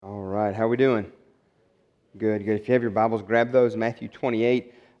right, how are we doing? Good, good. If you have your Bibles, grab those. Matthew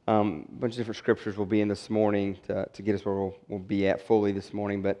 28. A bunch of different scriptures will be in this morning to get us where we'll be at fully this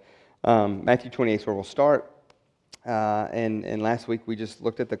morning. But Matthew 28 is where we'll start. And last week we just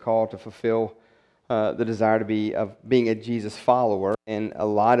looked at the call to fulfill the desire to be of being a Jesus follower. And a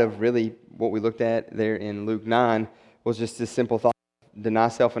lot of really what we looked at there in Luke 9 was just this simple thought: deny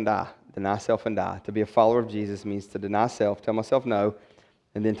self and die. Deny self and die. To be a follower of Jesus means to deny self, tell myself no,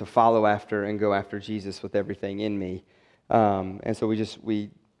 and then to follow after and go after Jesus with everything in me. And so we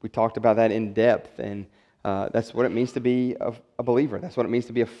talked about that in depth, and that's what it means to be a believer. That's what it means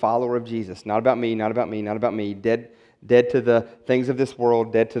to be a follower of Jesus. Not about me, not about me, not about me. Dead to the things of this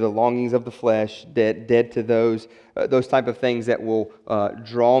world, dead to the longings of the flesh, dead to those type of things that will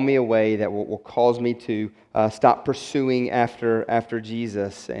draw me away, that will cause me to stop pursuing after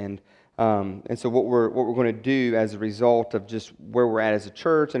Jesus. And so what we're going to do as a result of just where we're at as a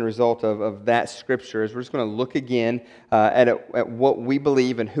church and a result of that scripture is we're just going to look again at what we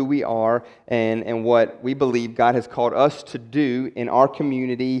believe and who we are and what we believe God has called us to do in our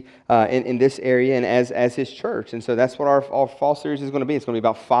community, in this area, and as His church. And so that's what our fall series is going to be. It's going to be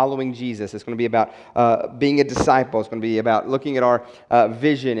about following Jesus. It's going to be about being a disciple. It's going to be about looking at our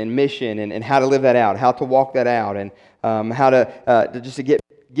vision and mission and how to live that out, how to walk that out, and how to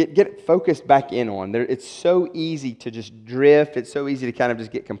get focused back in on. It's so easy to just drift. It's so easy to kind of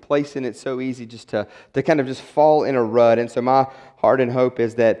just get complacent. It's so easy just to kind of just fall in a rut. And so my heart and hope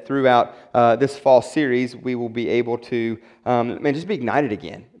is that throughout this fall series, we will be able to just be ignited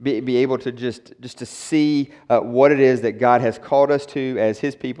again. Be able to just to see what it is that God has called us to as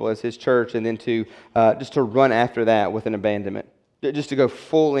His people, as His church, and then to just to run after that with an abandonment. Just to go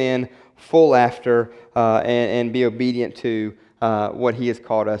full in, full after, and be obedient to what He has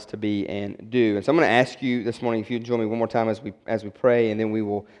called us to be and do. And so I'm going to ask you this morning if you'd join me one more time as we pray, and then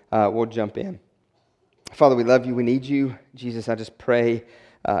we'll jump in. Father, we love You. We need You. Jesus, I just pray,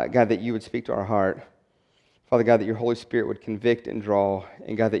 God, that You would speak to our heart. Father God, that Your Holy Spirit would convict and draw,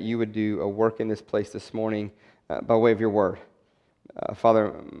 and God, that You would do a work in this place this morning by way of Your word.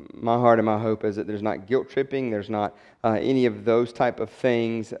 Father, my heart and my hope is that there's not guilt tripping, there's not any of those type of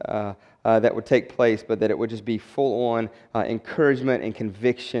things that would take place, but that it would just be full-on encouragement and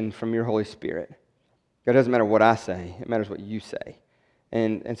conviction from Your Holy Spirit. God, it doesn't matter what I say, it matters what You say.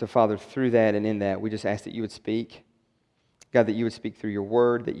 And so, Father, through that and in that, we just ask that You would speak. God, that You would speak through Your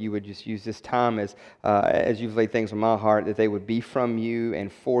word, that You would just use this time as You've laid things on my heart, that they would be from You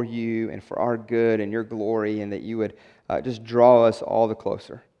and for our good and Your glory, and that You would just draw us all the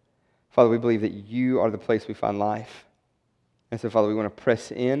closer. Father, we believe that You are the place we find life. And so, Father, we want to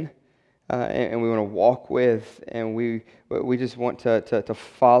press in and we want to walk with, and we just want to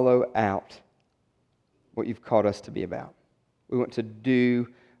follow out what You've called us to be about. We want to do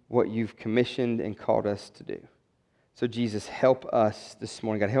what You've commissioned and called us to do. So, Jesus, help us this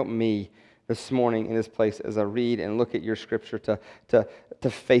morning. God, help me this morning in this place as I read and look at Your scripture to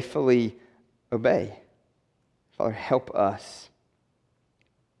faithfully obey. Father, help us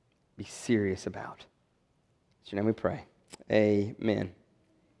be serious about. In Your name we pray. Amen.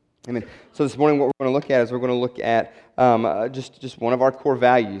 Amen. So this morning what we're going to look at is we're going to look at just one of our core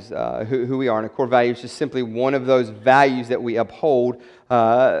values, who we are. And a core value is just simply one of those values that we uphold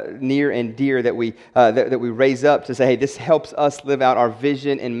near and dear, that we raise up to say, hey, this helps us live out our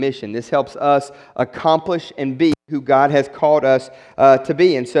vision and mission. This helps us accomplish and be who God has called us to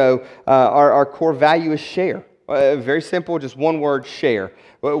be. And so our core value is share. Very simple, just one word, share.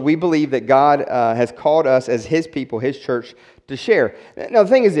 We believe that God has called us as His people, His church, to share. Now, the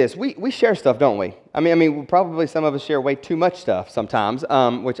thing is this, we share stuff, don't we? I mean, probably some of us share way too much stuff sometimes,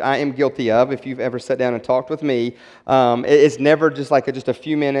 which I am guilty of. If you've ever sat down and talked with me, it's never just like just a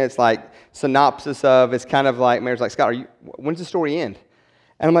few minutes, like synopsis of, it's kind of like, Mary's like, Scott, when's the story end?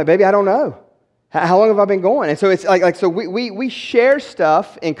 And I'm like, baby, I don't know. How long have I been going? And so it's so we share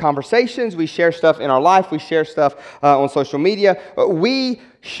stuff in conversations, we share stuff in our life, we share stuff on social media. We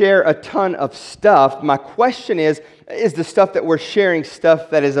share a ton of stuff. My question is the stuff that we're sharing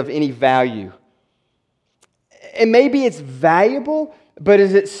stuff that is of any value? And maybe it's valuable, but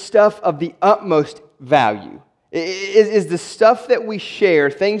is it stuff of the utmost value? Is the stuff that we share,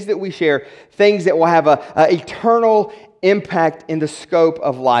 things that we share, things that will have a eternal impact in the scope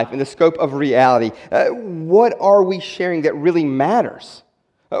of life, in the scope of reality? What are we sharing that really matters?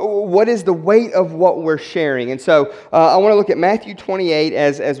 What is the weight of what we're sharing? And so I want to look at Matthew 28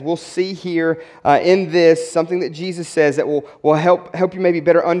 as we'll see here in this, something that Jesus says that will help you maybe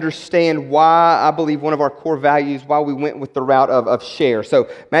better understand why I believe one of our core values, why we went with the route of share. So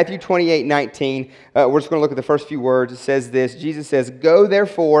Matthew 28:19, we're just going to look at the first few words. It says this, Jesus says, "Go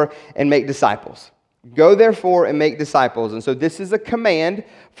therefore and make disciples." Go therefore and make disciples. And so this is a command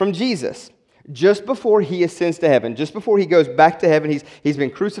from Jesus. Just before he ascends to heaven, just before he goes back to heaven, he's been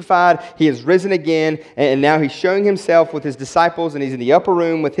crucified, he has risen again, and now he's showing himself with his disciples, and he's in the upper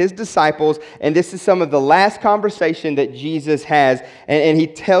room with his disciples, and this is some of the last conversation that Jesus has, and he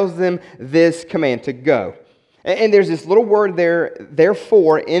tells them this command to go. And there's this little word there,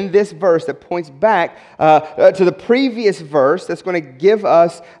 therefore, in this verse that points back to the previous verse that's going to give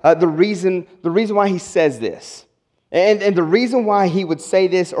us the reason why he says this. And the reason why he would say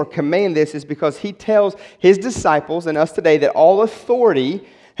this or command this is because he tells his disciples and us today that all authority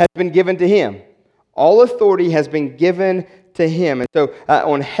has been given to him. All authority has been given to him. And so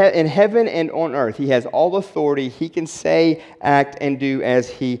in heaven and on earth, he has all authority. He can say, act, and do as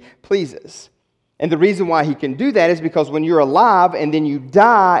he pleases. And the reason why he can do that is because when you're alive and then you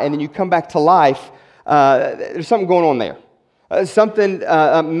die and then you come back to life, there's something going on there. Something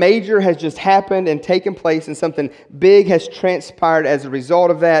major has just happened and taken place, and something big has transpired as a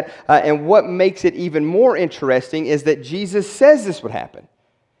result of that. And what makes it even more interesting is that Jesus says this would happen.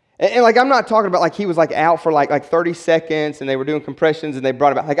 And like, I'm not talking about like he was like out for like 30 seconds and they were doing compressions and they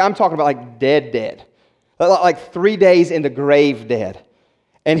brought it back. Like, I'm talking about like dead. Like 3 days in the grave dead.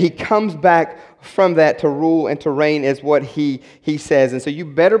 And he comes back from that to rule and to reign is what he says. And so you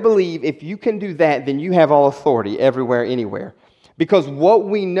better believe if you can do that, then you have all authority everywhere, anywhere. Because what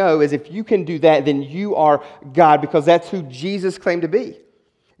we know is if you can do that, then you are God, because that's who Jesus claimed to be.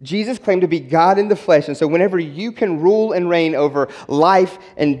 Jesus claimed to be God in the flesh. And so whenever you can rule and reign over life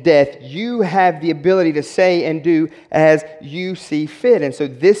and death, you have the ability to say and do as you see fit. And so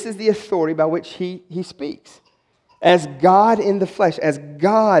this is the authority by which he speaks. As God in the flesh, as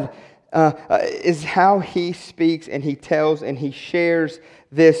God is how he speaks and he tells and he shares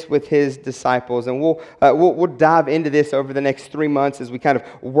this with his disciples. And we'll dive into this over the next 3 months as we kind of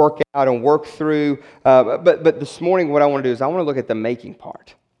work out and work through. But this morning what I want to do is I want to look at the making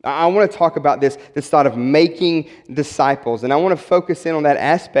part. I want to talk about this thought of making disciples. And I want to focus in on that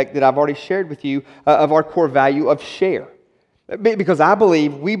aspect that I've already shared with you of our core value of share. Because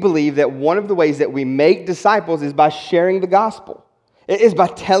we believe that one of the ways that we make disciples is by sharing the gospel. It is by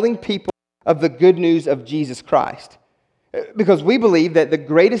telling people of the good news of Jesus Christ. Because we believe that the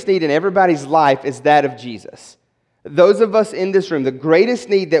greatest need in everybody's life is that of Jesus. Those of us in this room, the greatest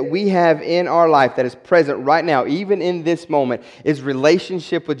need that we have in our life that is present right now, even in this moment, is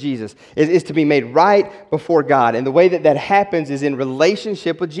relationship with Jesus, is to be made right before God. And the way that happens is in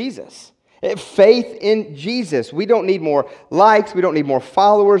relationship with Jesus. Faith in Jesus. We don't need more likes. We don't need more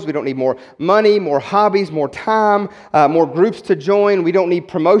followers. We don't need more money, more hobbies, more time, more groups to join. We don't need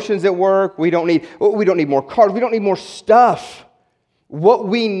promotions at work. We don't need more cars. We don't need more stuff. What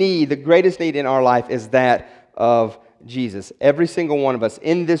we need, the greatest need in our life, is that of Jesus. Every single one of us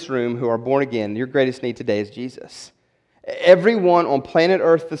in this room who are born again, your greatest need today is Jesus. Everyone on planet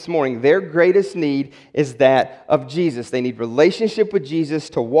Earth this morning, their greatest need is that of Jesus. They need relationship with Jesus,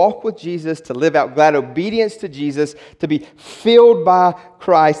 to walk with Jesus, to live out glad obedience to Jesus, to be filled by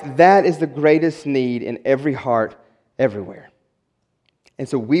Christ. That is the greatest need in every heart, everywhere. And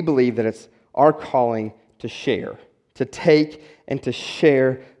so we believe that it's our calling to share, to take and to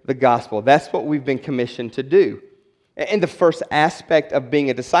share the gospel. That's what we've been commissioned to do. And the first aspect of being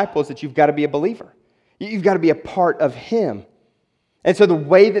a disciple is that you've got to be a believer. You've got to be a part of him. And so the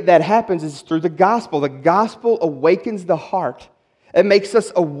way that happens is through the gospel. The gospel awakens the heart. It makes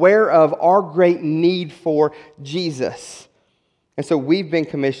us aware of our great need for Jesus. And so we've been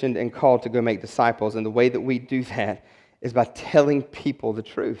commissioned and called to go make disciples. And the way that we do that is by telling people the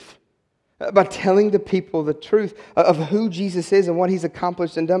truth. By telling the people the truth of who Jesus is and what he's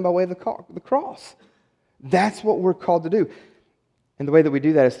accomplished and done by way of the cross. That's what we're called to do. And the way that we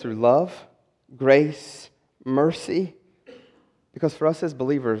do that is through love, grace, mercy. Because for us as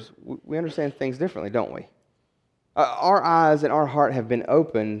believers, we understand things differently, don't we? Our eyes and our heart have been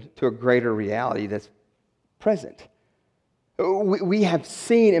opened to a greater reality that's present. We have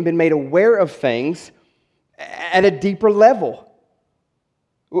seen and been made aware of things at a deeper level.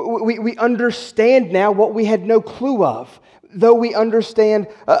 We understand now what we had no clue of. Though we understand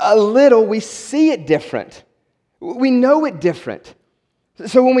a little, we see it different. We know it different.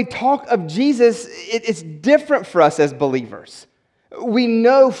 So when we talk of Jesus, it's different for us as believers. We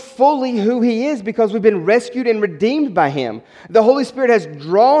know fully who He is because we've been rescued and redeemed by Him. The Holy Spirit has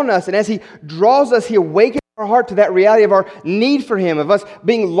drawn us, and as He draws us, He awakens our heart to that reality of our need for Him, of us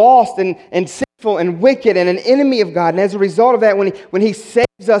being lost and sinful and wicked and an enemy of God. And as a result of that, when He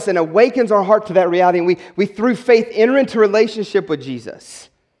saves us and awakens our heart to that reality, and we through faith enter into relationship with Jesus,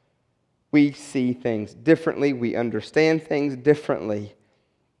 we see things differently, we understand things differently.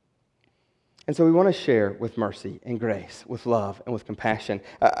 And so we want to share with mercy and grace, with love and with compassion.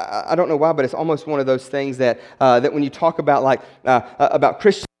 I don't know why, but it's almost one of those things that when you talk about about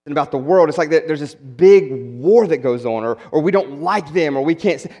Christians and about the world, it's like there's this big war that goes on, or we don't like them, or we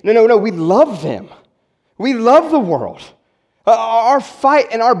can't. No, we love them. We love the world. Our fight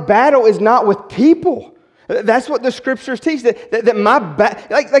and our battle is not with people. That's what the Scriptures teach.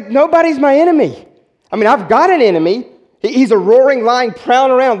 That nobody's my enemy. I mean, I've got an enemy. He's a roaring lion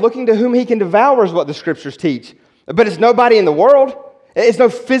prowling around looking to whom he can devour is what the Scriptures teach. But it's nobody in the world. It's no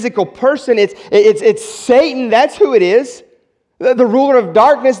physical person. It's Satan. That's who it is. The ruler of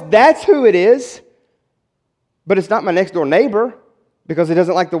darkness, that's who it is. But it's not my next door neighbor because he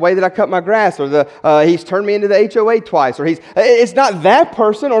doesn't like the way that I cut my grass, or he's turned me into the HOA twice, or it's not that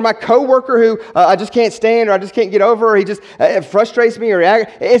person, or my coworker who I just can't stand, or I just can't get over, or he just it frustrates me, or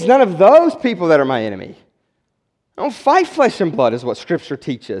it's none of those people that are my enemy. I don't fight flesh and blood is what Scripture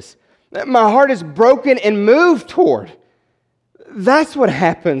teaches. My heart is broken and moved toward. That's what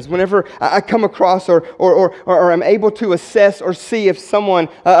happens whenever I come across or I'm able to assess or see if someone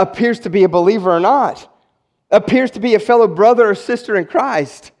appears to be a believer or not, appears to be a fellow brother or sister in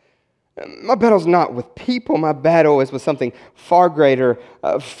Christ. My battle's not with people. My battle is with something far greater,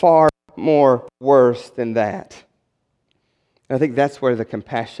 far more worse than that. And I think that's where the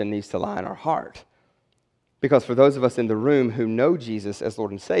compassion needs to lie in our heart. Because for those of us in the room who know Jesus as Lord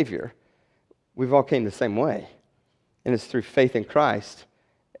and Savior, we've all came the same way. And it's through faith in Christ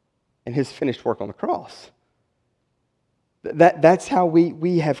and His finished work on the cross. That's how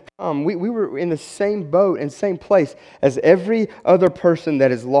we have come. We were in the same boat and same place as every other person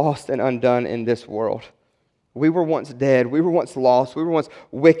that is lost and undone in this world. We were once dead. We were once lost. We were once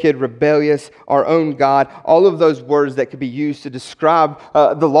wicked, rebellious, our own God. All of those words that could be used to describe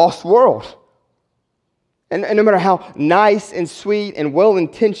the lost world. And no matter how nice and sweet and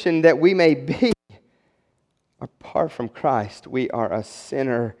well-intentioned that we may be, apart from Christ, we are a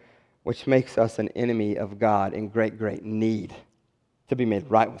sinner, which makes us an enemy of God in great, great need to be made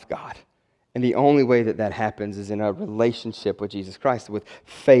right with God. And the only way that that happens is in a relationship with Jesus Christ, with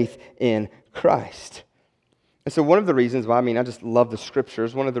faith in Christ. And so one of the reasons why, I just love the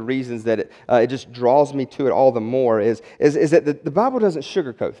Scriptures, one of the reasons that it just draws me to it all the more is that the Bible doesn't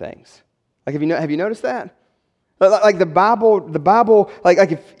sugarcoat things. Like, have you noticed that? Like the Bible,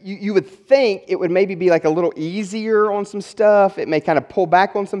 like if you would think it would maybe be like a little easier on some stuff. It may kind of pull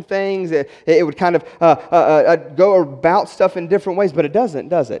back on some things. It would kind of go about stuff in different ways, but it doesn't,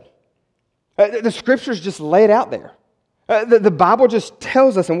 does it? The Scriptures just lay it out there. The Bible just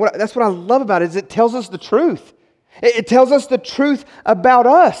tells us, and that's what I love about it, is it tells us the truth. It tells us the truth about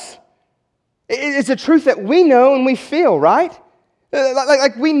us. It's a truth that we know and we feel, right?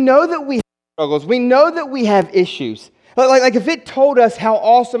 Like we know that we struggles. We know that we have issues. Like if it told us how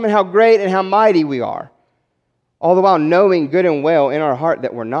awesome and how great and how mighty we are, all the while knowing good and well in our heart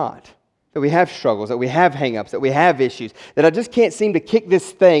that we're not, that we have struggles, that we have hang-ups, that we have issues, that I just can't seem to kick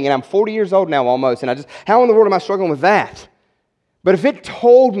this thing, and I'm 40 years old now almost, and how in the world am I struggling with that? But if it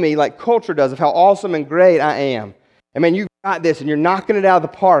told me, like culture does, of how awesome and great I am, and man, you got this, and you're knocking it out of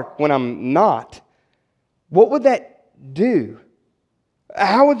the park when I'm not, what would that do?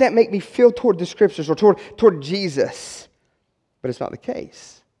 How would that make me feel toward the Scriptures or toward Jesus? But it's not the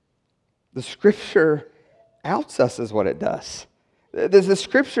case. The Scripture outs us is what it does. The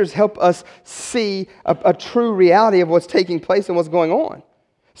Scriptures help us see a true reality of what's taking place and what's going on.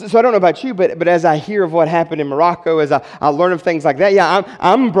 So I don't know about you, but as I hear of what happened in Morocco, as I learn of things like that, yeah,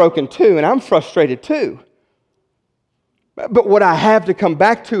 I'm broken too, and I'm frustrated too. But what I have to come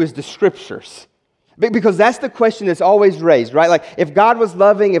back to is the Scriptures. Because that's the question that's always raised, right? Like, if God was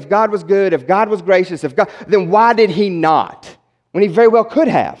loving, if God was good, if God was gracious, then why did He not? When He very well could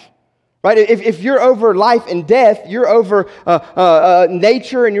have, right? If you're over life and death, you're over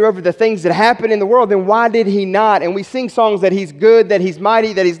nature, and you're over the things that happen in the world, then why did He not? And we sing songs that He's good, that He's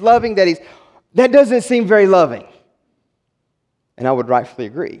mighty, that He's loving, that doesn't seem very loving. And I would rightfully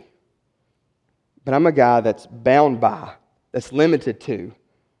agree. But I'm a guy that's bound by, that's limited to,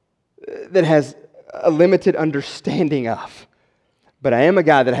 that has a limited understanding of. But I am a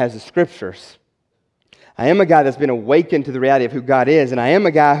guy that has the Scriptures. I am a guy that's been awakened to the reality of who God is, and I am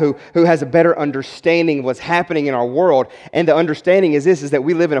a guy who has a better understanding of what's happening in our world. And the understanding is this, is that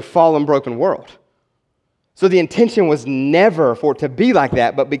we live in a fallen, broken world. So the intention was never for it to be like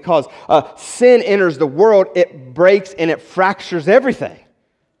that, but because sin enters the world, it breaks and it fractures everything.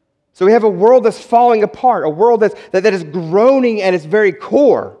 So we have a world that's falling apart, a world that is groaning at its very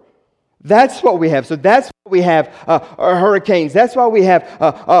core. That's what we have. So that's why we have hurricanes. That's why we have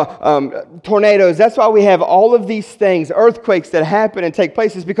tornadoes. That's why we have all of these things, earthquakes that happen and take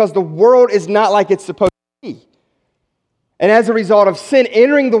place, is because the world is not like it's supposed to be. And as a result of sin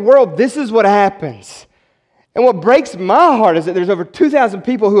entering the world, this is what happens. And what breaks my heart is that there's over 2,000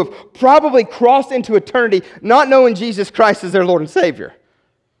 people who have probably crossed into eternity not knowing Jesus Christ as their Lord and Savior,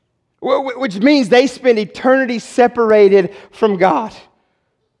 which means they spend eternity separated from God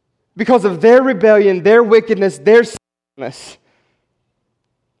because of their rebellion, their wickedness, their sinfulness.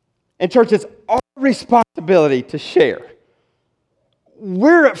 And church, it's our responsibility to share.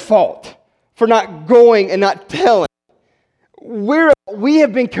 We're at fault for not going and not telling. We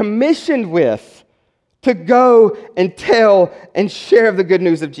have been commissioned with to go and tell and share of the good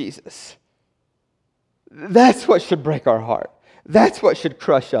news of Jesus. That's what should break our heart. That's what should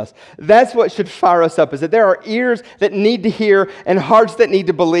crush us. That's what should fire us up, is that there are ears that need to hear and hearts that need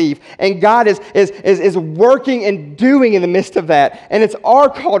to believe. And God is working and doing in the midst of that. And it's our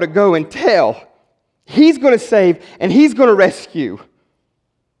call to go and tell. He's going to save and He's going to rescue.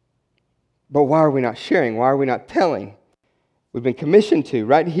 But why are we not sharing? Why are we not telling? We've been commissioned to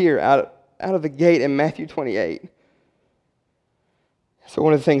right here out of the gate in Matthew 28. So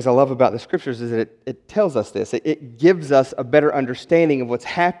one of the things I love about the Scriptures is that it tells us this. It gives us a better understanding of what's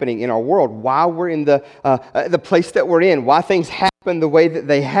happening in our world, why we're in the place that we're in, why things happen the way that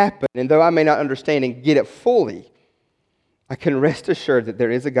they happen. And though I may not understand and get it fully, I can rest assured that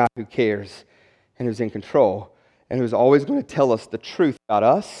there is a God who cares and who's in control and who's always going to tell us the truth about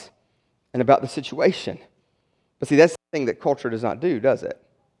us and about the situation. But see, that's the thing that culture does not do, does it?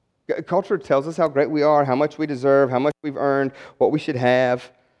 Culture tells us how great we are, how much we deserve, how much we've earned, what we should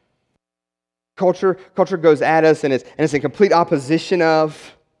have. Culture goes at us and it's in complete opposition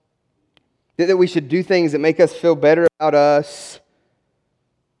of that we should do things that make us feel better about us,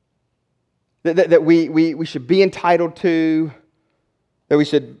 that we should be entitled to, that we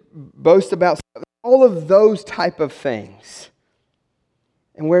should boast about, all of those type of things.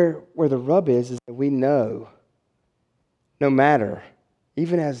 And where the rub is that we know, no matter,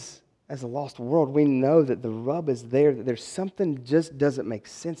 even as a lost world, we know that the rub is there, that there's something just doesn't make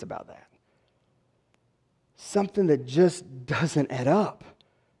sense about that. Something that just doesn't add up.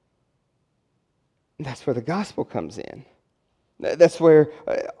 And that's where the gospel comes in. That's where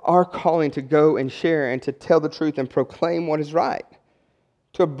our calling to go and share and to tell the truth and proclaim what is right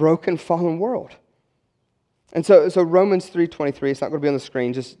to a broken, fallen world. And so Romans 3:23, it's not going to be on the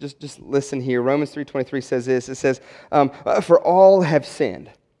screen, just listen here. Romans 3:23 says this, it says, for all have sinned.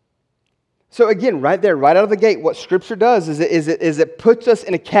 So again, right there, right out of the gate, what Scripture does is it puts us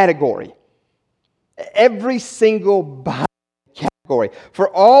in a category. Every single body category. For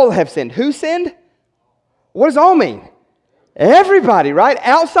all have sinned. Who sinned? What does all mean? Everybody, right?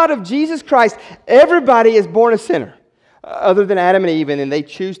 Outside of Jesus Christ, everybody is born a sinner. Other than Adam and Eve, and they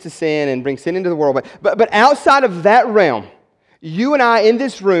choose to sin and bring sin into the world. But outside of that realm, you and I in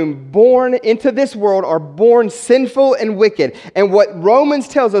this room, born into this world, are born sinful and wicked. And what Romans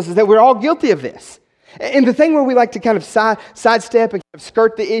tells us is that we're all guilty of this. And the thing where we like to kind of sidestep and kind of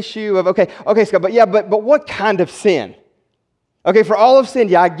skirt the issue of, okay, Scott, but what kind of sin? Okay, for all of sin,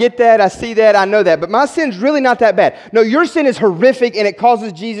 yeah, I get that, I see that, I know that, but my sin's really not that bad. No, your sin is horrific, and it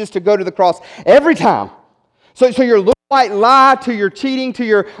causes Jesus to go to the cross every time. So your little white lie, to your cheating, to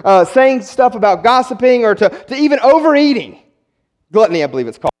your saying stuff about gossiping, or to even overeating, gluttony, I believe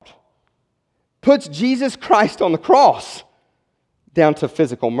it's called, puts Jesus Christ on the cross, down to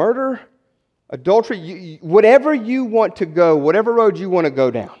physical murder, adultery, whatever you want to go, whatever road you want to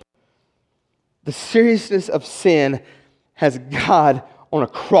go down. The seriousness of sin has God on a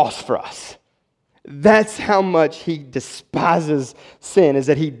cross for us. That's how much He despises sin, is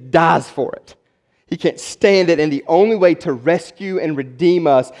that He dies for it. He can't stand it, and the only way to rescue and redeem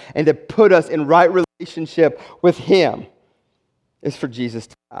us and to put us in right relationship with Him is for Jesus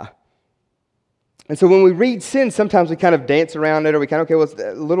to die. And so when we read sin, sometimes we kind of dance around it, or we kind of, okay, well,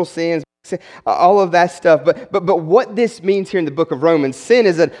 it's little sins, all of that stuff. But what this means here in the book of Romans, sin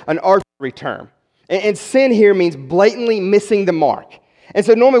is an archery term. And sin here means blatantly missing the mark. And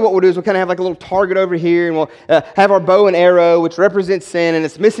so normally what we'll do is we'll kind of have like a little target over here, and we'll have our bow and arrow, which represents sin, and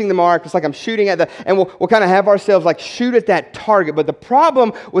it's missing the mark. It's like I'm shooting at and we'll kind of have ourselves like shoot at that target. But the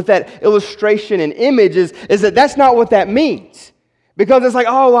problem with that illustration and image is that that's not what that means. Because it's like,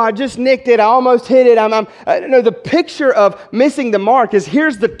 oh, I just nicked it, I almost hit it. No, the picture of missing the mark is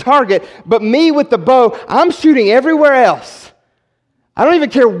here's the target, but me with the bow, I'm shooting everywhere else. I don't even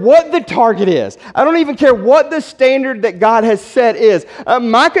care what the target is. I don't even care what the standard that God has set is.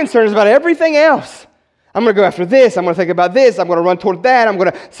 My concern is about everything else. I'm going to go after this. I'm going to think about this. I'm going to run toward that. I'm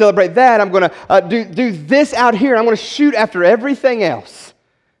going to celebrate that. I'm going to do this out here. I'm going to shoot after everything else,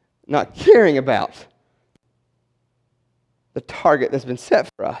 not caring about the target that's been set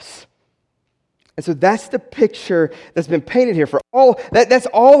for us. And so that's the picture that's been painted here for all. That's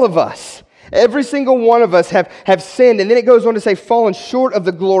all of us. Every single one of us have sinned. And then it goes on to say, fallen short of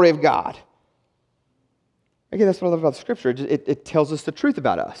the glory of God. Again, that's what I love about the Scripture. It tells us the truth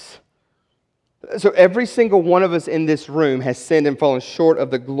about us. So every single one of us in this room has sinned and fallen short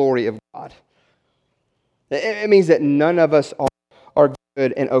of the glory of God. It means that none of us are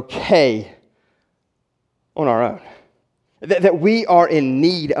good and okay on our own. That we are in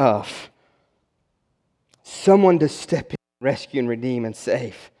need of someone to step in, rescue, and redeem, and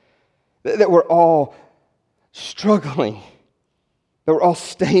save. That we're all struggling. That we're all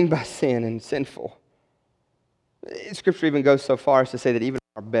stained by sin and sinful. Scripture even goes so far as to say that even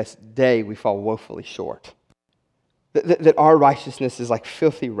on our best day, we fall woefully short. That our righteousness is like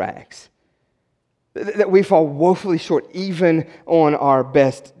filthy rags. That we fall woefully short even on our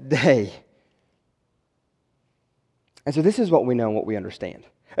best day. And so this is what we know and what we understand.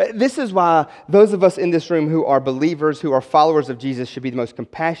 This is why those of us in this room who are believers, who are followers of Jesus, should be the most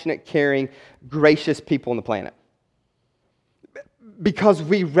compassionate, caring, gracious people on the planet. Because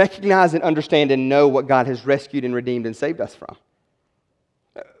we recognize and understand and know what God has rescued and redeemed and saved us from.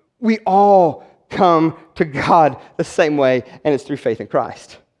 We all come to God the same way, and it's through faith in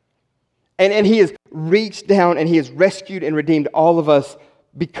Christ. And He has reached down and He has rescued and redeemed all of us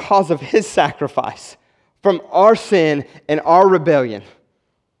because of His sacrifice from our sin and our rebellion.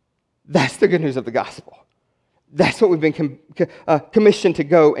 That's the good news of the gospel. That's what we've been commissioned to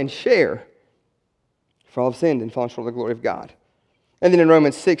go and share. For all have sinned and fallen short of the glory of God. And then in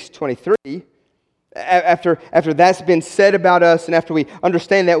Romans 6:23, after that's been said about us, and after we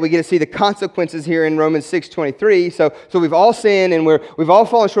understand that, we get to see the consequences here in Romans 6:23. So we've all sinned, and we've all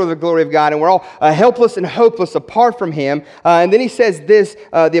fallen short of the glory of God, and we're all helpless and hopeless apart from Him. And then he says this,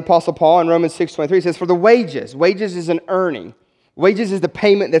 the Apostle Paul in Romans 6:23, he says, for the wages is an earning. Wages is the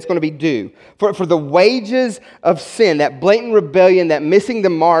payment that's going to be due. For the wages of sin, that blatant rebellion, that missing the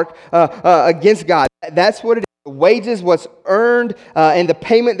mark against God, that's what it is. The wages, what's earned, and the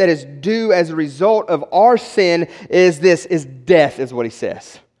payment that is due as a result of our sin is death, is what he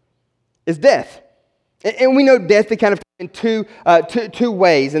says. Is death. And we know death to kind of in two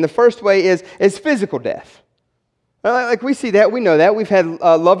ways. And the first way is physical death. Like we see that, we know that. We've had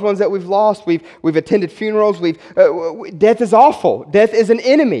loved ones that we've lost. We've attended funerals. Death is awful. Death is an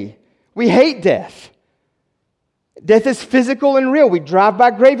enemy. We hate death. Death is physical and real. We drive by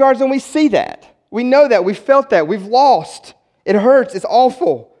graveyards and we see that. We know that. We've felt that. We've lost. It hurts. It's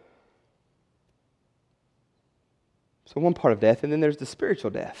awful. So one part of death, and then there's the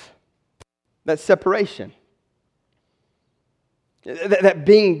spiritual death. That separation. That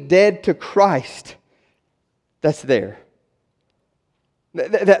being dead to Christ. That's there.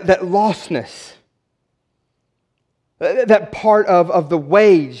 That lostness. That part of the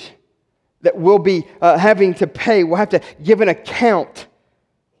wage that we'll be having to pay. We'll have to give an account.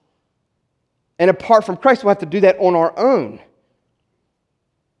 And apart from Christ, we'll have to do that on our own.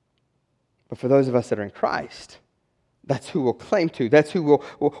 But for those of us that are in Christ, that's who we'll claim to. That's who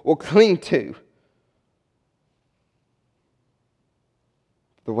we'll cling to.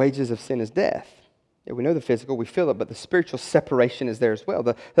 The wages of sin is death. Yeah, we know the physical, we feel it, but the spiritual separation is there as well.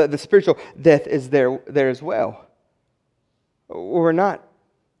 The spiritual death is there as well. We're not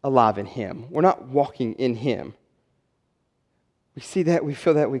alive in Him. We're not walking in Him. We see that, we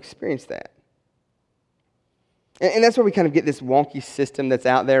feel that, we experience that. And that's where we kind of get this wonky system that's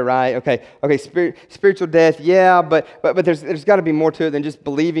out there, right? Okay, spiritual death, yeah, but there's got to be more to it than just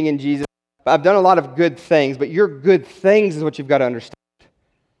believing in Jesus. I've done a lot of good things, but your good things is what you've got to understand.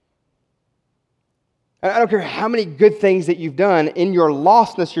 I don't care how many good things that you've done. In your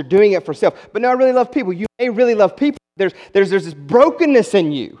lostness, you're doing it for self. But no, I really love people. You may really love people. There's this brokenness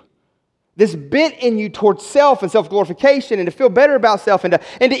in you. This bent in you towards self and self-glorification and to feel better about self and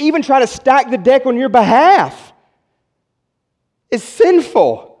to even try to stack the deck on your behalf. It's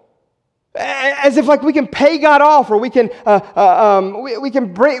sinful. As if like we can pay God off, or we can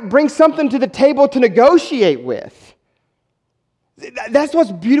bring something to the table to negotiate with. That's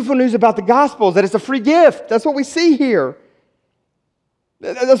what's beautiful news about the gospel, is that it's a free gift. That's what we see here.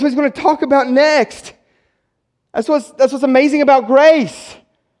 That's what he's going to talk about next. That's what's amazing about grace.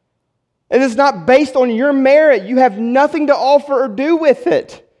 And it's not based on your merit. You have nothing to offer or do with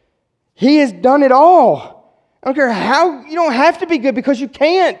it. He has done it all. I don't care how, you don't have to be good because you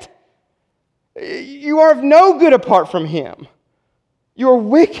can't. You are of no good apart from Him. You are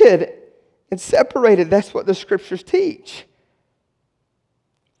wicked and separated. That's what the Scriptures teach.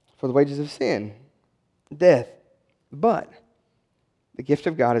 For the wages of sin, death. But the gift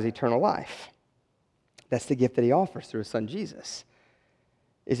of God is eternal life. That's the gift that He offers through His Son Jesus,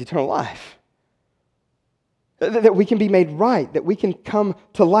 is eternal life. That we can be made right, that we can come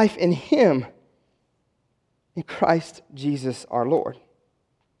to life in Him, in Christ Jesus our Lord.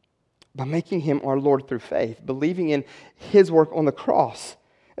 By making Him our Lord through faith, believing in His work on the cross,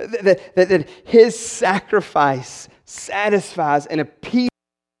 that His sacrifice satisfies and appeases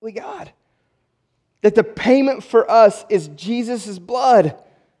God. That the payment for us is Jesus' blood,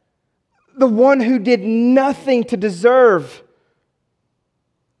 the one who did nothing to deserve,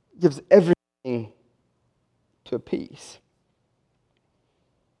 gives everything to appease.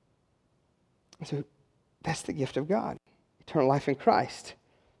 So that's the gift of God, eternal life in Christ.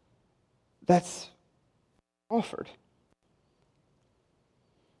 That's offered.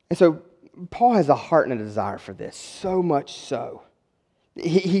 And so Paul has a heart and a desire for this, so much so.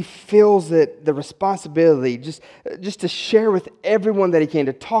 He feels that the responsibility just to share with everyone that he can,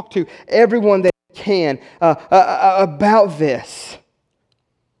 to talk to everyone that he can about this.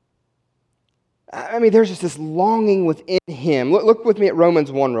 I mean, there's just this longing within him. Look with me at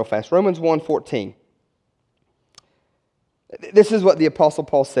Romans 1 real fast. Romans 1:14. This is what the Apostle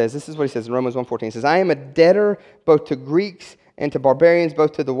Paul says. This is what he says in Romans 1:14. He says, I am a debtor both to Greeks and to barbarians,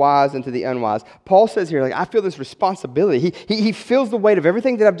 both to the wise and to the unwise. Paul says here, like, I feel this responsibility. He feels the weight of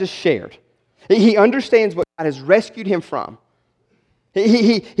everything that I've just shared. He understands what God has rescued him from.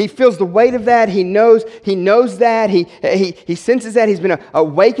 He feels the weight of that. He knows that. He senses that. He's been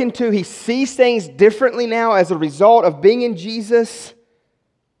awakened to. He sees things differently now as a result of being in Jesus.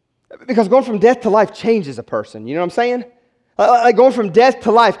 Because going from death to life changes a person. You know what I'm saying? Like going from death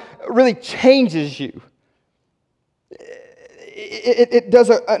to life really changes you. It does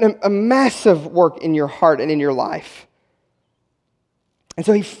a massive work in your heart and in your life. And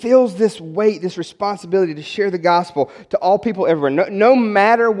so he feels this weight, this responsibility to share the gospel to all people everywhere. No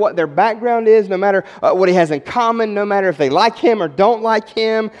matter what their background is, no matter what he has in common, no matter if they like him or don't like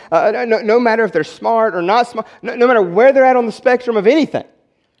him, no matter if they're smart or not smart, no matter where they're at on the spectrum of anything.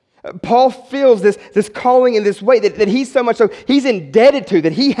 Paul feels this calling and this weight that he's so much so he's indebted to,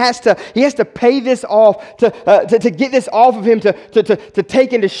 that he has to pay this off to get this off of him, to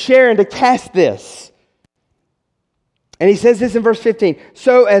take and to share and to cast this. And he says this in verse 15,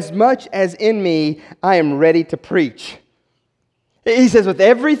 so as much as in me, I am ready to preach. He says, with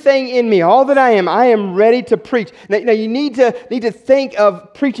everything in me, all that I am ready to preach. Now you need to think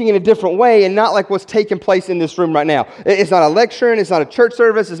of preaching in a different way and not like what's taking place in this room right now. It's not a lecture, and it's not a church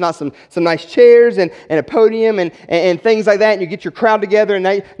service. It's not some nice chairs and a podium and things like that, and you get your crowd together.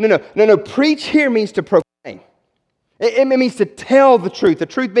 And no. Preach here means to proclaim. It means to tell the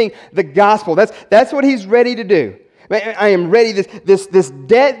truth being the gospel. That's what he's ready to do. I am ready, this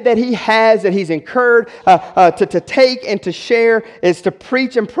debt that he has, that he's incurred, to take and to share, is to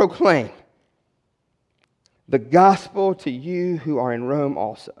preach and proclaim the gospel to you who are in Rome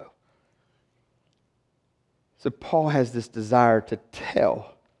also. So Paul has this desire to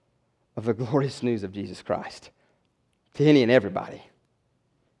tell of the glorious news of Jesus Christ to any and everybody.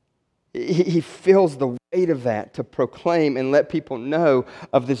 He feels the weight of that, to proclaim and let people know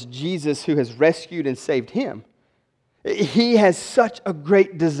of this Jesus who has rescued and saved him. He has such a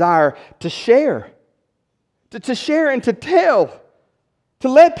great desire to share. To share and to tell. To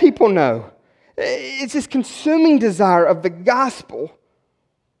let people know. It's this consuming desire of the gospel.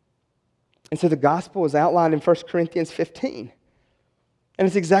 And so the gospel is outlined in 1 Corinthians 15. And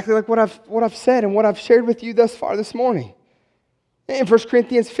it's exactly like what I've said and what I've shared with you thus far this morning. In 1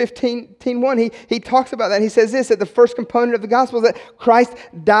 Corinthians 15:1, he talks about that. He says this, that the first component of the gospel is that Christ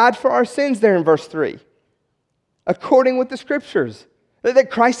died for our sins there in verse 3. According with the Scriptures. That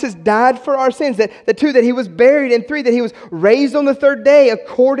Christ has died for our sins. That he was buried, and 3, that he was raised on the third day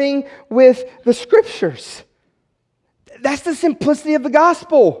according with the Scriptures. That's the simplicity of the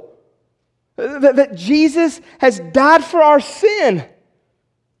gospel. That Jesus has died for our sin.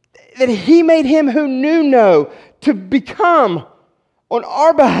 That he made him who knew no to become on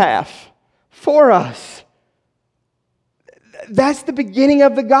our behalf. for us. That's the beginning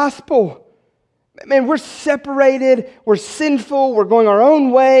of the gospel. Man, we're separated, we're sinful, we're going our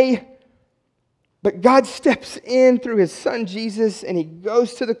own way. But God steps in through his son Jesus, and he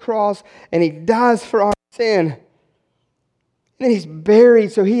goes to the cross, and he dies for our sin. And then he's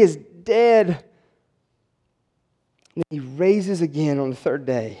buried, so he is dead. And he raises again on the third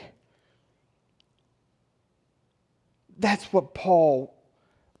day. That's what Paul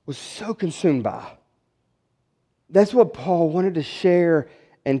was so consumed by. That's what Paul wanted to share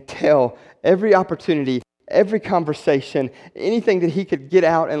and tell every opportunity, every conversation, anything that he could get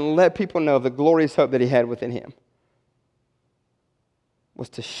out and let people know of the glorious hope that he had within him, was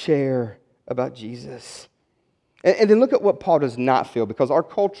to share about Jesus. And then look at what Paul does not feel, because our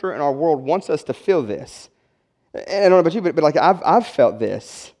culture and our world wants us to feel this. And I don't know about you, but like I've felt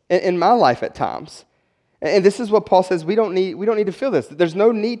this in my life at times. And this is what Paul says, we don't need to feel this. There's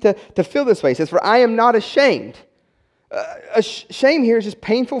no need to feel this way. He says, for I am not ashamed. Shame here is just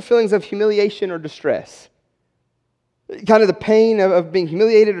painful feelings of humiliation or distress. Kind of the pain of being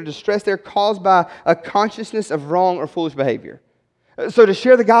humiliated or distressed there caused by a consciousness of wrong or foolish behavior. So to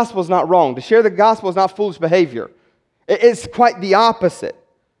share the gospel is not wrong. To share the gospel is not foolish behavior. It's quite the opposite.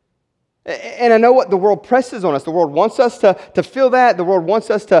 And I know what the world presses on us. The world wants us to feel that. The world wants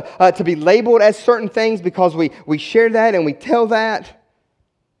us to be labeled as certain things because we share that and we tell that.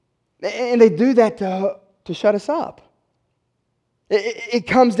 And they do that to shut us up. It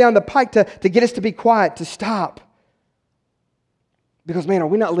comes down the pike to get us to be quiet, to stop. Because, man, are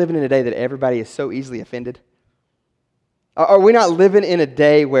we not living in a day that everybody is so easily offended? Are we not living in a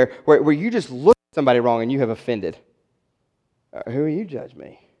day where you just look at somebody wrong and you have offended? Who are you to judge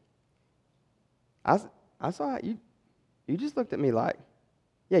me? I saw it. You just looked at me like,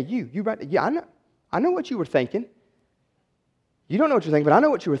 yeah, you right. Yeah, I know what you were thinking. You don't know what you're thinking, but I know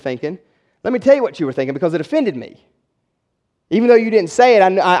what you were thinking. Let me tell you what you were thinking because it offended me. Even though you didn't say it,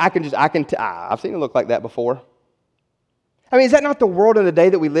 I've seen it look like that before. I mean, is that not the world and the day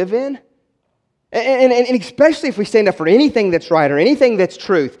that we live in? And especially if we stand up for anything that's right or anything that's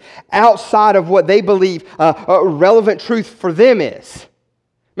truth outside of what they believe relevant truth for them is.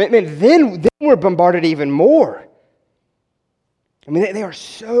 Man, then we're bombarded even more. I mean, they are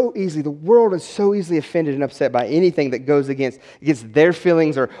so easily, the world is so easily offended and upset by anything that goes against their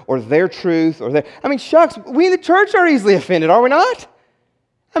feelings or their truth. I mean, shucks, we in the church are easily offended, are we not?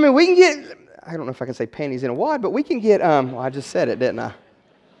 I mean, we can get, I don't know if I can say panties in a wad, but we can get, well, I just said it, didn't I?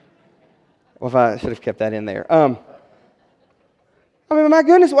 Well, if I should have kept that in there. I mean, my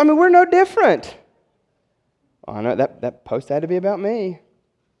goodness, I mean, we're no different. Oh, I know that post had to be about me.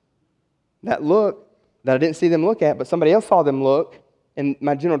 That look that I didn't see them look at, but somebody else saw them look in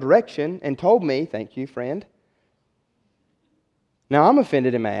my general direction and told me, thank you, friend. Now I'm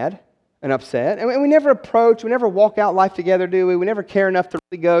offended and mad and upset. And we never approach, we never walk out life together, do we? We never care enough to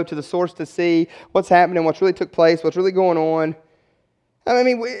really go to the source to see what's happening, what's really took place, what's really going on. I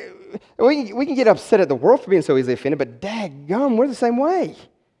mean, we can get upset at the world for being so easily offended, but daggum, we're the same way.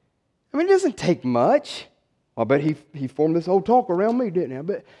 I mean, it doesn't take much. I bet he formed this whole talk around me, didn't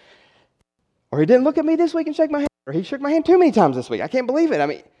he? Or he didn't look at me this week and shake my hand. Or he shook my hand too many times this week. I can't believe it. I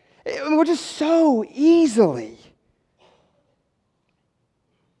mean, we're just so easily.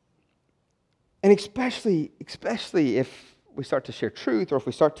 And especially if we start to share truth or if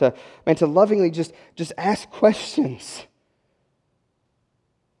we start to lovingly just ask questions.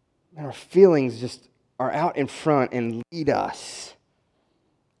 And our feelings just are out in front and lead us.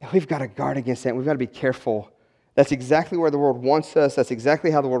 And we've got to guard against that. We've got to be careful. That's exactly where the world wants us. That's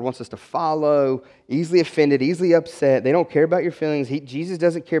exactly how the world wants us to follow. Easily offended, easily upset. They don't care about your feelings. Jesus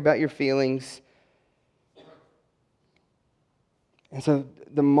doesn't care about your feelings. And so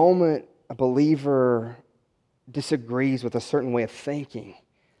the moment a believer disagrees with a certain way of thinking,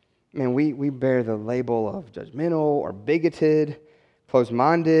 man, we bear the label of judgmental or bigoted,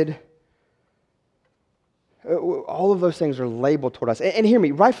 closed-minded. All of those things are labeled toward us. And hear me,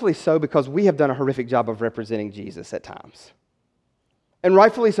 rightfully so, because we have done a horrific job of representing Jesus at times. And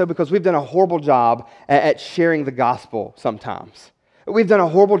rightfully so, because we've done a horrible job at sharing the gospel sometimes. We've done a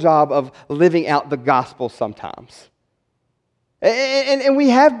horrible job of living out the gospel sometimes. And we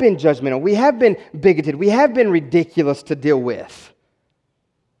have been judgmental. We have been bigoted. We have been ridiculous to deal with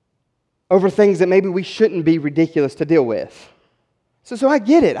over things that maybe we shouldn't be ridiculous to deal with. So I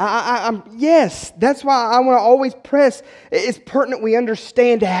get it. Yes, that's why I want to always press. It's pertinent we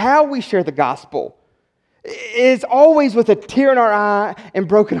understand how we share the gospel. It's always with a tear in our eye and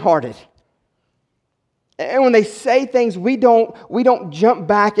brokenhearted. And when they say things we don't jump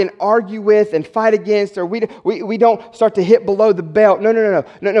back and argue with and fight against, or we don't start to hit below the belt.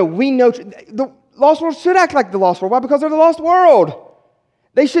 No. We know the lost world should act like the lost world. Why? Because they're the lost world.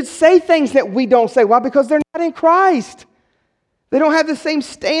 They should say things that we don't say. Why? Because they're not in Christ. They don't have the same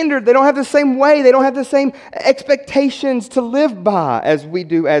standard. They don't have the same way. They don't have the same expectations to live by as we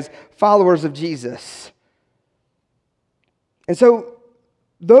do as followers of Jesus. And so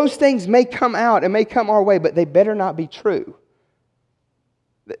those things may come out and may come our way, but they better not be true.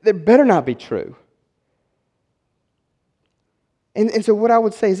 They better not be true. And so what I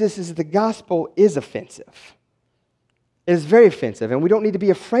would say is this, is that the gospel is offensive. It is very offensive, and we don't need to be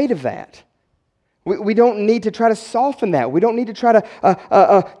afraid of that. We don't need to try to soften that. We don't need to try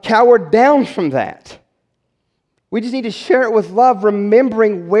to cower down from that. We just need to share it with love,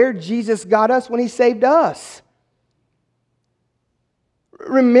 remembering where Jesus got us when He saved us.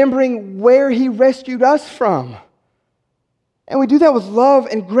 Remembering where He rescued us from. And we do that with love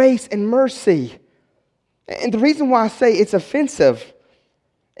and grace and mercy. And the reason why I say it's offensive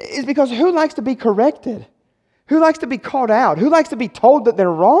is because who likes to be corrected? Who likes to be called out? Who likes to be told that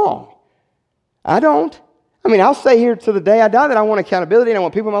they're wrong? I don't. I mean, I'll say here to the day I die that I want accountability and I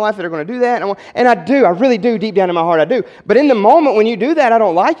want people in my life that are going to do that. And I do. I really do. Deep down in my heart, I do. But in the moment when you do that, I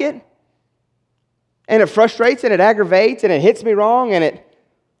don't like it. And it frustrates and it aggravates and it hits me wrong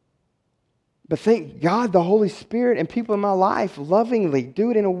But thank God the Holy Spirit and people in my life lovingly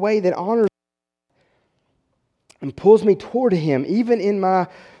do it in a way that honors and pulls me toward Him, even in my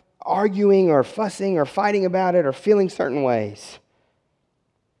arguing or fussing or fighting about it or feeling certain ways.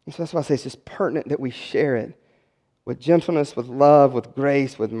 And so that's why I say it's just pertinent that we share it with gentleness, with love, with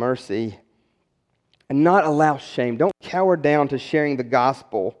grace, with mercy, and not allow shame. Don't cower down to sharing the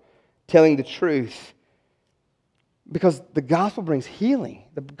gospel, telling the truth, because the gospel brings healing.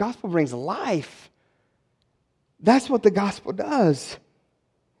 The gospel brings life. That's what the gospel does.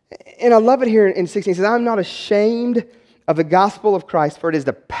 And I love it here in 16. It says, I'm not ashamed of the gospel of Christ, for it is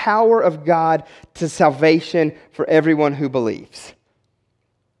the power of God to salvation for everyone who believes.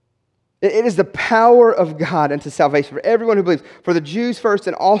 It is the power of God unto salvation for everyone who believes, for the Jews first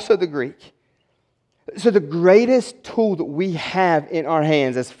and also the Greek. So the greatest tool that we have in our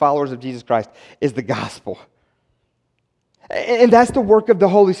hands as followers of Jesus Christ is the gospel. And that's the work of the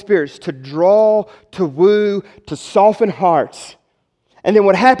Holy Spirit, to draw, to woo, to soften hearts. And then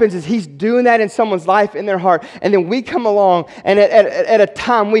what happens is He's doing that in someone's life, in their heart. And then we come along and at a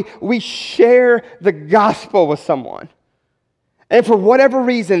time we share the gospel with someone. And for whatever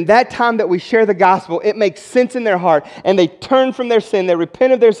reason, that time that we share the gospel, it makes sense in their heart. And they turn from their sin, they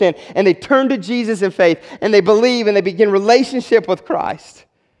repent of their sin, and they turn to Jesus in faith. And they believe and they begin relationship with Christ.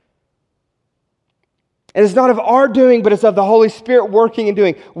 And it's not of our doing, but it's of the Holy Spirit working and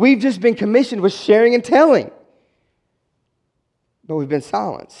doing. We've just been commissioned with sharing and telling. But we've been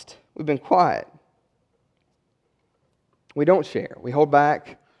silenced. We've been quiet. We don't share. We hold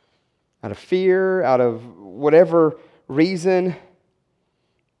back out of fear, out of whatever reason,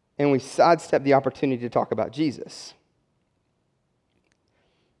 and we sidestep the opportunity to talk about Jesus.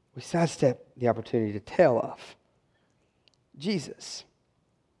 We sidestep the opportunity to tell of Jesus.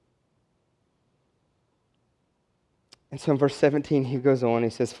 And so in verse 17, he goes on, he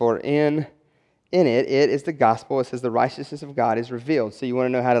says, for in it is the gospel. It says the righteousness of God is revealed. So you want to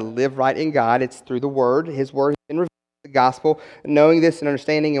know how to live right in God. It's through the Word. His Word has been revealed, the gospel. Knowing this and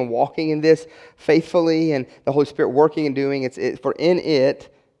understanding and walking in this faithfully and the Holy Spirit working and doing. For in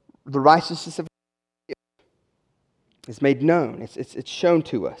it, the righteousness of God is made known. It's shown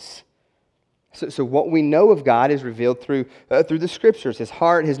to us. So what we know of God is revealed through the Scriptures. His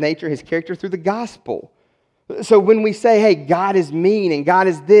heart, His nature, His character through the gospel. So when we say, hey, God is mean and God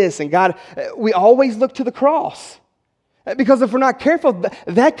is this and God, we always look to the cross. Because if we're not careful,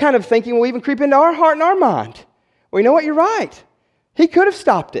 that kind of thinking will even creep into our heart and our mind. Well, you know what? You're right. He could have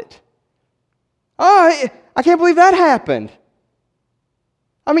stopped it. Oh, I can't believe that happened.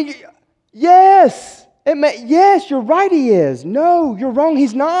 I mean, yes. Yes, you're right, He is. No, you're wrong.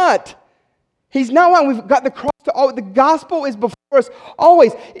 He's not. He's not wrong. We've got the cross. The gospel is before us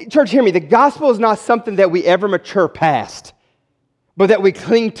always. Church, hear me. The gospel is not something that we ever mature past, but that we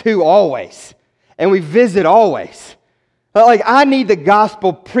cling to always, and we visit always. Like, I need the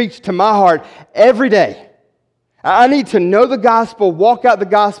gospel preached to my heart every day. I need to know the gospel, walk out the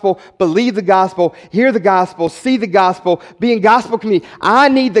gospel, believe the gospel, hear the gospel, see the gospel, be in gospel community. I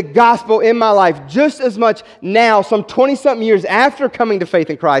need the gospel in my life just as much now, some 20-something years after coming to faith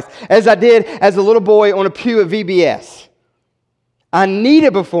in Christ, as I did as a little boy on a pew at VBS. I need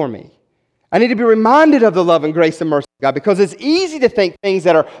it before me. I need to be reminded of the love and grace and mercy of God, because it's easy to think things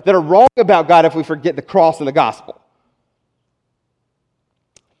that are wrong about God if we forget the cross and the gospel.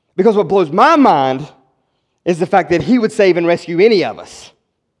 Because what blows my mind is the fact that He would save and rescue any of us.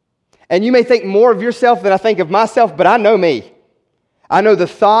 And you may think more of yourself than I think of myself, but I know me. I know the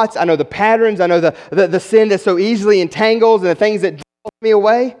thoughts, I know the patterns, I know the sin that so easily entangles and the things that draw me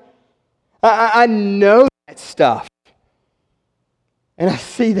away. I know that stuff. And I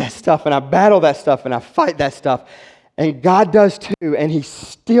see that stuff, and I battle that stuff, and I fight that stuff. And God does too, and He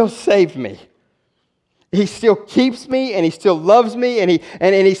still saved me. He still keeps me, and He still loves me, and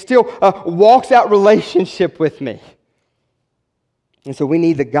He still walks out relationship with me. And so we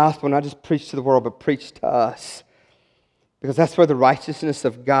need the gospel not just preached to the world, but preached to us. Because that's where the righteousness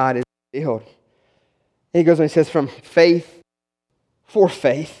of God is revealed. He goes and he says, from faith for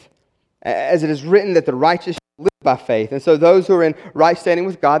faith, as it is written that the righteous live by faith. And so those who are in right standing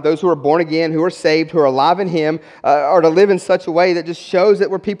with God, those who are born again, who are saved, who are alive in Him, are to live in such a way that just shows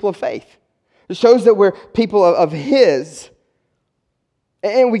that we're people of faith. It shows that we're people of His.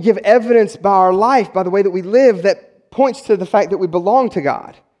 And we give evidence by our life, by the way that we live, that points to the fact that we belong to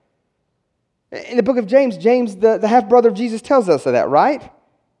God. In the book of James, the half-brother of Jesus, tells us of that, right?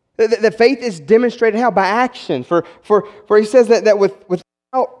 That faith is demonstrated how? By action. For he says that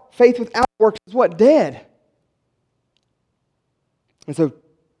without faith, without works, is what? Dead. And so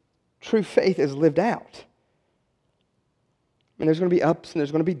true faith is lived out. And there's going to be ups and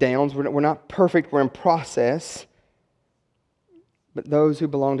there's going to be downs. We're not perfect. We're in process. But those who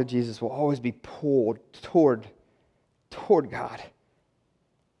belong to Jesus will always be pulled toward God.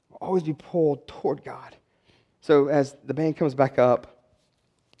 Will always be pulled toward God. So as the band comes back up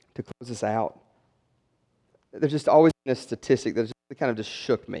to close us out, there's just always been a statistic that kind of just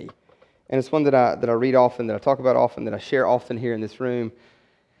shook me. And it's one that I read often, that I talk about often, that I share often here in this room.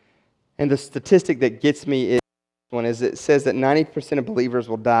 And the statistic that gets me is it says that 90% of believers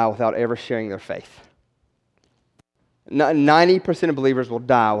will die without ever sharing their faith. 90% of believers will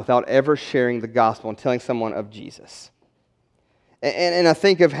die without ever sharing the gospel and telling someone of Jesus. And I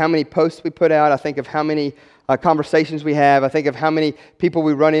think of how many posts we put out. I think of how many conversations we have. I think of how many people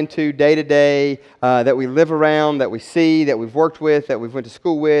we run into day to day, that we live around, that we see, that we've worked with, that we've went to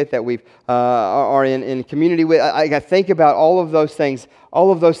school with, that we are in community with. I think about all of those things,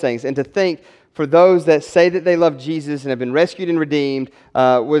 and to think for those that say that they love Jesus and have been rescued and redeemed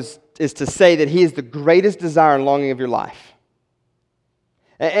is to say that He is the greatest desire and longing of your life.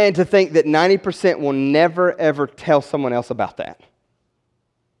 And to think that 90% will never, ever tell someone else about that.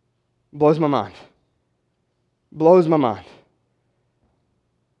 Blows my mind. Blows my mind.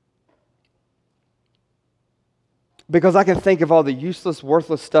 Because I can think of all the useless,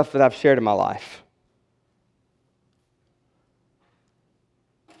 worthless stuff that I've shared in my life.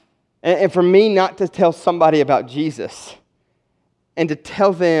 And for me not to tell somebody about Jesus and to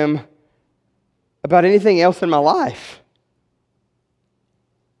tell them about anything else in my life,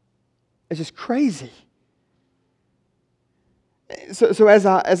 it's just crazy. So as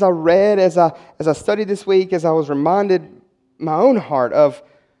I read, as I studied this week, as I was reminded my own heart of,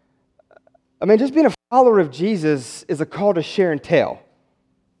 just being a follower of Jesus is a call to share and tell.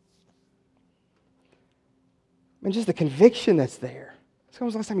 Just the conviction that's there. When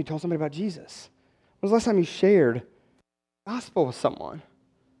was the last time you told somebody about Jesus? When was the last time you shared the gospel with someone?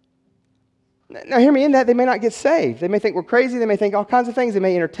 Now, hear me in that they may not get saved. They may think we're crazy. They may think all kinds of things. They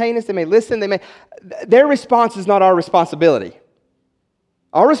may entertain us. They may listen. Their response is not our responsibility.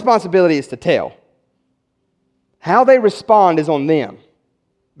 Our responsibility is to tell. How they respond is on them.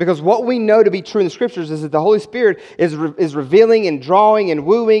 Because what we know to be true in the Scriptures is that the Holy Spirit is revealing and drawing and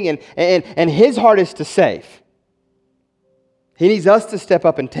wooing, and His heart is to save. He needs us to step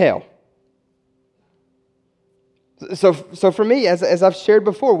up and tell. So for me, as I've shared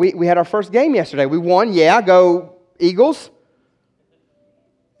before, we had our first game yesterday. We won. Yeah, go Eagles.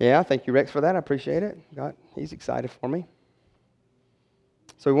 Yeah, thank you, Rex, for that. I appreciate it. God, he's excited for me.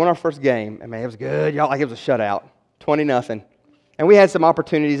 So we won our first game. And man, it was good. Y'all, it was a shutout. 20-0. And we had some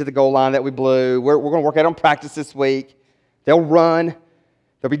opportunities at the goal line that we blew. We're going to work out on practice this week. They'll run.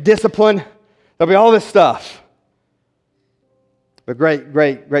 There'll be discipline. There'll be all this stuff. But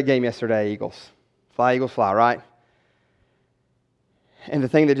great game yesterday, Eagles. Fly, Eagles, fly, right? And the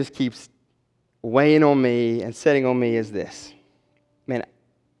thing that just keeps weighing on me and setting on me is this. Man,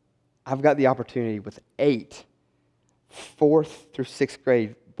 I've got the opportunity with 8 4th through 6th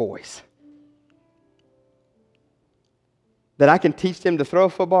grade boys that I can teach them to throw a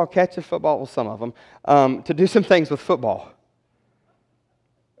football, catch a football, well, some of them, to do some things with football.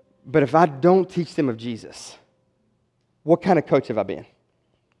 But if I don't teach them of Jesus, what kind of coach have I been?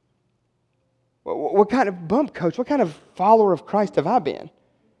 What kind of bump, coach? What kind of follower of Christ have I been?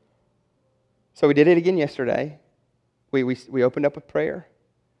 So we did it again yesterday. We opened up with prayer,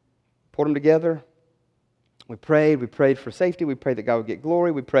 pulled them together. We prayed for safety. We prayed that God would get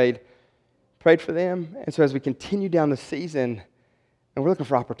glory. We prayed for them. And so as we continue down the season, and we're looking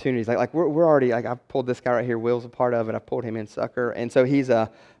for opportunities. Like we're already, like I've pulled this guy right here, Will's a part of it. I pulled him in Sucker. And so he's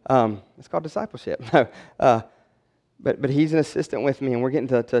it's called discipleship. But he's an assistant with me, and we're getting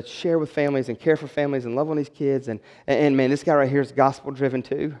to share with families and care for families and love on these kids. And man, this guy right here is gospel-driven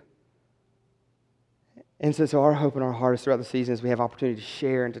too. And so our hope and our heart is throughout the season is we have opportunity to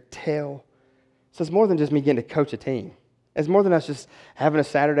share and to tell. So it's more than just me getting to coach a team. It's more than us just having a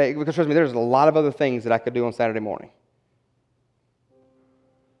Saturday. Because trust me, there's a lot of other things that I could do on Saturday morning.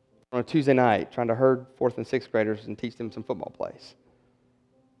 On a Tuesday night, trying to herd 4th and 6th graders and teach them some football plays.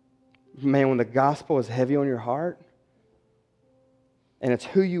 Man, when the gospel is heavy on your heart, and it's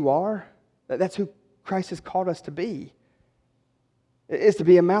who you are, that's who Christ has called us to be. It's to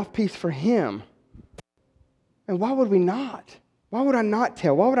be a mouthpiece for Him. And why would we not? Why would I not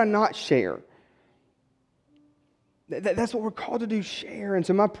tell? Why would I not share? That's what we're called to do, share. And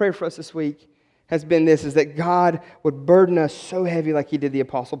so my prayer for us this week has been this, is that God would burden us so heavy like He did the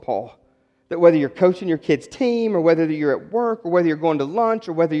Apostle Paul. That whether you're coaching your kid's team, or whether you're at work, or whether you're going to lunch,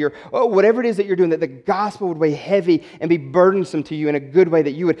 or whether you're, whatever it is that you're doing, that the gospel would weigh heavy and be burdensome to you in a good way,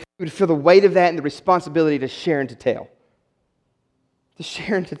 that you would feel the weight of that and the responsibility to share and to tell. To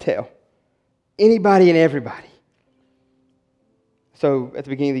share and to tell. Anybody and everybody. So at the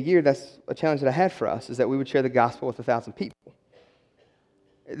beginning of the year, that's a challenge that I had for us, is that we would share the gospel with 1,000 people.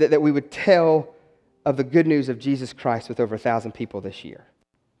 That we would tell of the good news of Jesus Christ with over 1,000 people this year.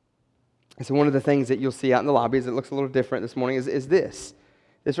 And so one of the things that you'll see out in the lobby, as it looks a little different this morning, is this.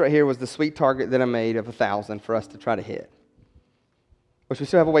 This right here was the sweet target that I made of 1,000 for us to try to hit. Which we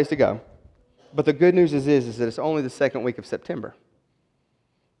still have a ways to go. But the good news is that it's only the second week of September.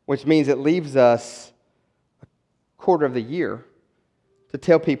 Which means it leaves us a quarter of the year to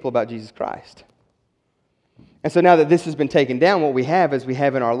tell people about Jesus Christ. And so now that this has been taken down, what we have is we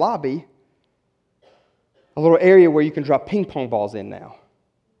have in our lobby a little area where you can drop ping pong balls in now.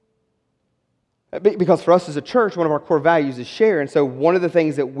 Because for us as a church, one of our core values is share. And so one of the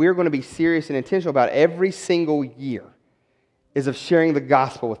things that we're going to be serious and intentional about every single year is of sharing the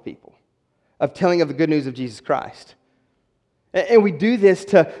gospel with people, of telling of the good news of Jesus Christ. And we do this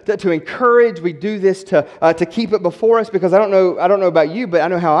to encourage. We do this to keep it before us, because I don't know about you, but I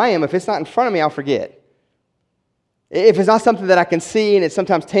know how I am. If it's not in front of me, I'll forget. If it's not something that I can see and it's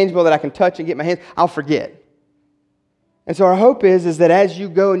sometimes tangible that I can touch and get my hands, I'll forget. And so our hope is that as you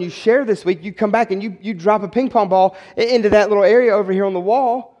go and you share this week, you come back and you drop a ping pong ball into that little area over here on the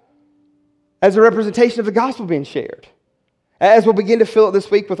wall as a representation of the gospel being shared. As we'll begin to fill it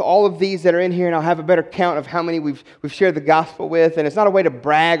this week with all of these that are in here, and I'll have a better count of how many we've shared the gospel with. And it's not a way to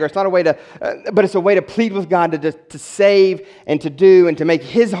brag, or it's not a way to, but it's a way to plead with God to save and to do and to make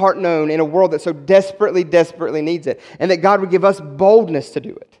His heart known in a world that so desperately, desperately needs it. And that God would give us boldness to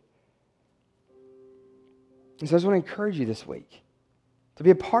do it. And so I just want to encourage you this week to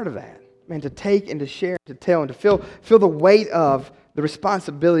be a part of that. Man, to take and to share, to tell, and to feel the weight of the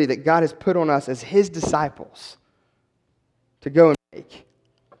responsibility that God has put on us as His disciples to go and make.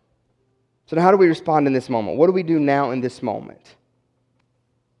 So now how do we respond in this moment? What do we do now in this moment?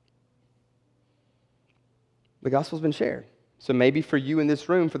 The gospel's been shared. So maybe for you in this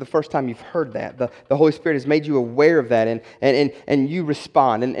room, for the first time, you've heard that. The Holy Spirit has made you aware of that, and you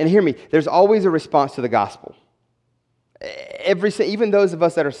respond. And hear me, there's always a response to the gospel. Even those of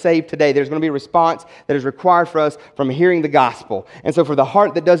us that are saved today, there's going to be a response that is required for us from hearing the gospel. And so for the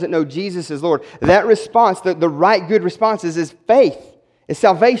heart that doesn't know Jesus as Lord, that response, the right good response is faith, is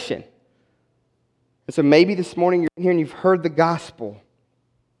salvation. And so maybe this morning you're here and you've heard the gospel.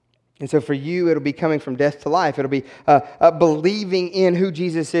 And so for you, it'll be coming from death to life. It'll be believing in who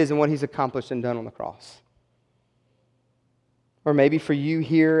Jesus is and what He's accomplished and done on the cross. Or maybe for you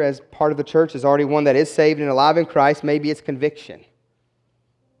here as part of the church, as already one that is saved and alive in Christ, maybe it's conviction.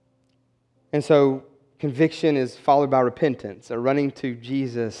 And so conviction is followed by repentance, or running to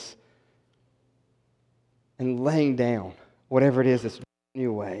Jesus and laying down whatever it is that's driving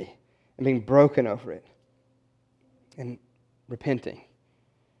you away and being broken over it and repenting.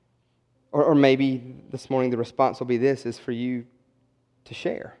 Or maybe this morning the response will be this, is for you to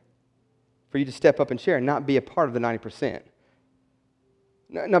share. For you to step up and share and not be a part of the 90%.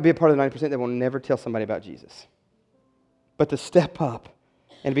 Not be a part of the 90% that will never tell somebody about Jesus. But to step up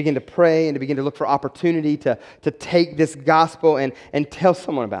and begin to pray and to begin to look for opportunity to take this gospel and tell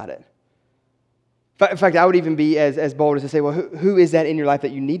someone about it. In fact, I would even be as bold as to say, well, who is that in your life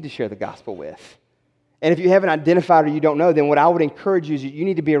that you need to share the gospel with? And if you haven't identified or you don't know, then what I would encourage you is you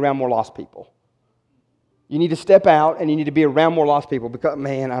need to be around more lost people. You need to step out and you need to be around more lost people because,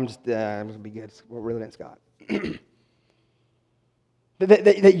 man, I'm going to be good. We're really in Scott.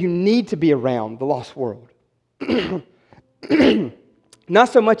 that you need to be around the lost world. Not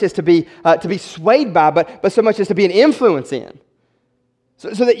so much as to be swayed by, but so much as to be an influence in.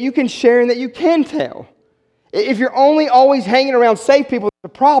 So that you can share and that you can tell. If you're only always hanging around safe people,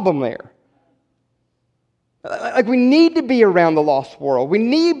 there's a problem there. Like we need to be around the lost world. We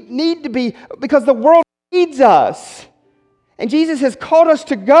need to be, because the world needs us. And Jesus has called us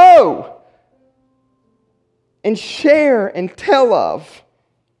to go and share and tell of.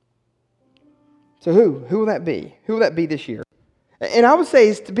 So who will that be? Who will that be this year? And I would say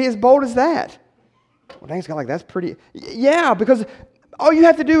is to be as bold as that. Well, dang, Scott, like that's pretty. Yeah, because all you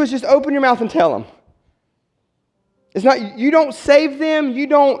have to do is just open your mouth and tell them. It's not, you don't save them, you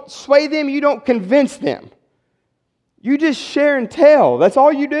don't sway them, you don't convince them. You just share and tell. That's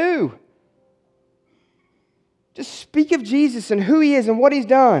all you do. Just speak of Jesus and who He is and what He's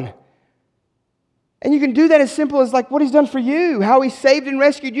done. And you can do that as simple as like what He's done for you, how He saved and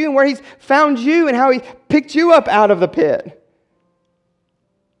rescued you, and where He's found you, and how He picked you up out of the pit.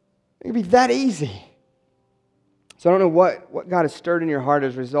 It can be that easy. So I don't know what God has stirred in your heart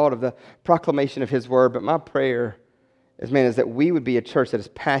as a result of the proclamation of His word, but my prayer is that we would be a church that is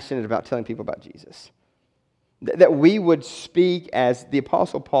passionate about telling people about Jesus. That we would speak as the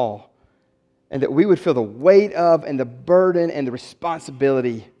Apostle Paul, and that we would feel the weight of and the burden and the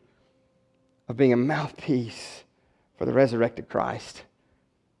responsibility of being a mouthpiece for the resurrected Christ,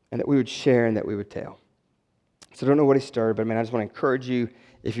 and that we would share and that we would tell. So I don't know what He stirred, but I just want to encourage you,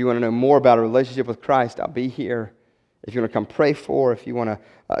 if you want to know more about a relationship with Christ, I'll be here. If you want to come pray for, if you want to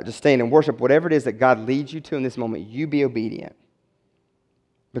just stand and worship, whatever it is that God leads you to in this moment, you be obedient.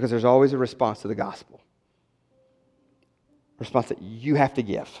 Because there's always a response to the gospel. A response that you have to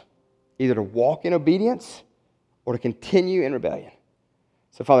give. Either to walk in obedience or to continue in rebellion.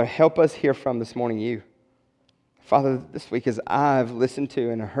 So, Father, help us hear from this morning you. Father, this week as I've listened to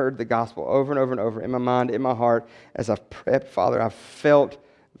and heard the gospel over and over and over in my mind, in my heart, as I've prepped, Father, I've felt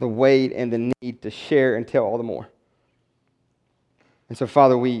the weight and the need to share and tell all the more. And so,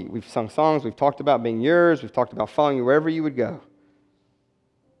 Father, we've sung songs, we've talked about being yours, we've talked about following you wherever you would go.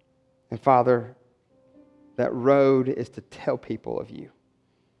 And Father, that road is to tell people of you.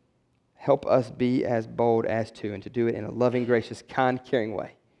 Help us be as bold as to, and to do it in a loving, gracious, kind, caring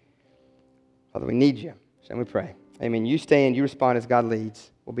way. Father, we need you. And we pray. Amen. You stand, you respond as God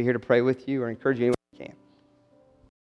leads. We'll be here to pray with you or encourage you.